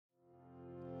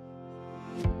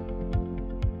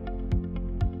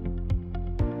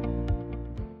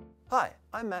Hi,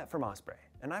 I'm Matt from Osprey,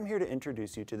 and I'm here to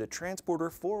introduce you to the Transporter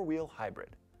 4-Wheel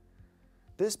Hybrid.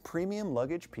 This premium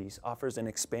luggage piece offers an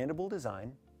expandable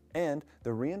design, and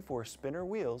the reinforced spinner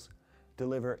wheels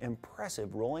deliver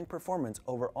impressive rolling performance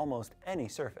over almost any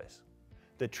surface.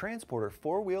 The Transporter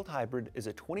 4-Wheeled Hybrid is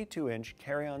a 22-inch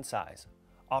carry-on size,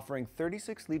 offering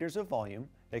 36 liters of volume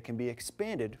that can be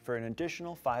expanded for an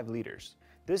additional 5 liters.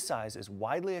 This size is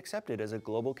widely accepted as a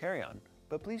global carry-on,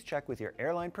 but please check with your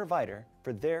airline provider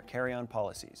for their carry-on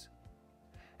policies.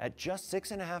 At just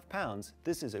 6.5 pounds,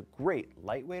 this is a great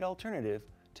lightweight alternative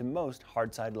to most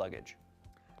hardside luggage.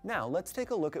 Now let's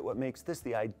take a look at what makes this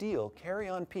the ideal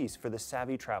carry-on piece for the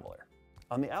savvy traveler.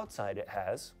 On the outside it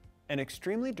has an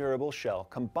extremely durable shell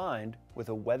combined with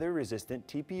a weather-resistant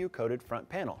TPU-coated front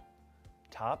panel,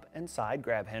 top and side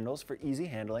grab handles for easy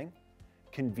handling,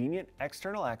 convenient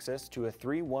external access to a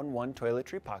 3-1-1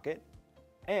 toiletry pocket,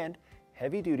 and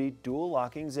heavy-duty dual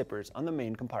locking zippers on the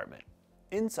main compartment.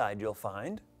 Inside you'll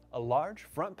find a large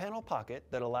front panel pocket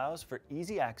that allows for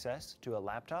easy access to a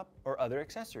laptop or other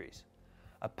accessories,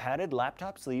 a padded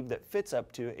laptop sleeve that fits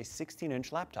up to a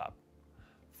 16-inch laptop,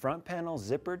 front panel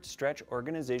zippered stretch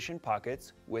organization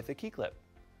pockets with a key clip,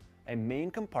 a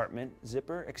main compartment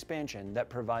zipper expansion that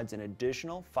provides an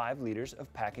additional 5 liters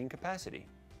of packing capacity.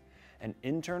 An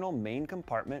internal main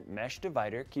compartment mesh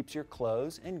divider keeps your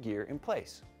clothes and gear in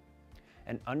place,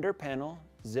 an under panel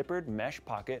zippered mesh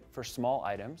pocket for small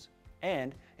items,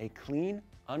 and a clean,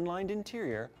 unlined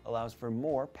interior allows for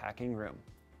more packing room.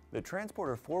 The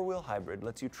Transporter 4-Wheel Hybrid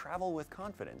lets you travel with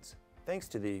confidence thanks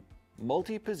to the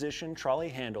multi-position trolley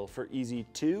handle for easy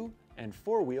 2- and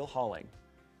 4-wheel hauling,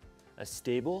 a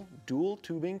stable dual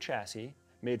tubing chassis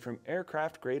made from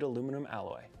aircraft-grade aluminum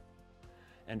alloy,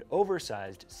 and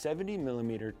oversized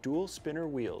 70mm dual spinner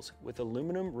wheels with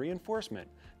aluminum reinforcement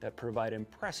that provide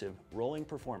impressive rolling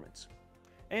performance.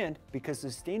 And because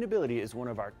sustainability is one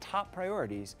of our top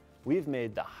priorities, we've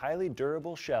made the highly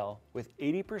durable shell with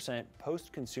 80%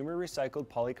 post-consumer recycled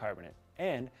polycarbonate,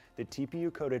 and the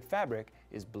TPU-coated fabric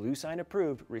is Blue Sign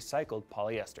approved recycled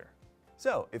polyester.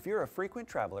 So, if you're a frequent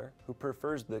traveler who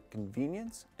prefers the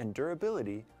convenience and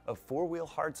durability of 4-wheel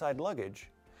hardside luggage,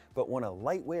 but want a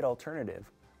lightweight alternative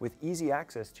with easy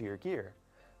access to your gear,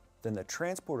 then the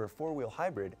Transporter 4-Wheel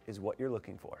Hybrid is what you're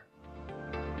looking for.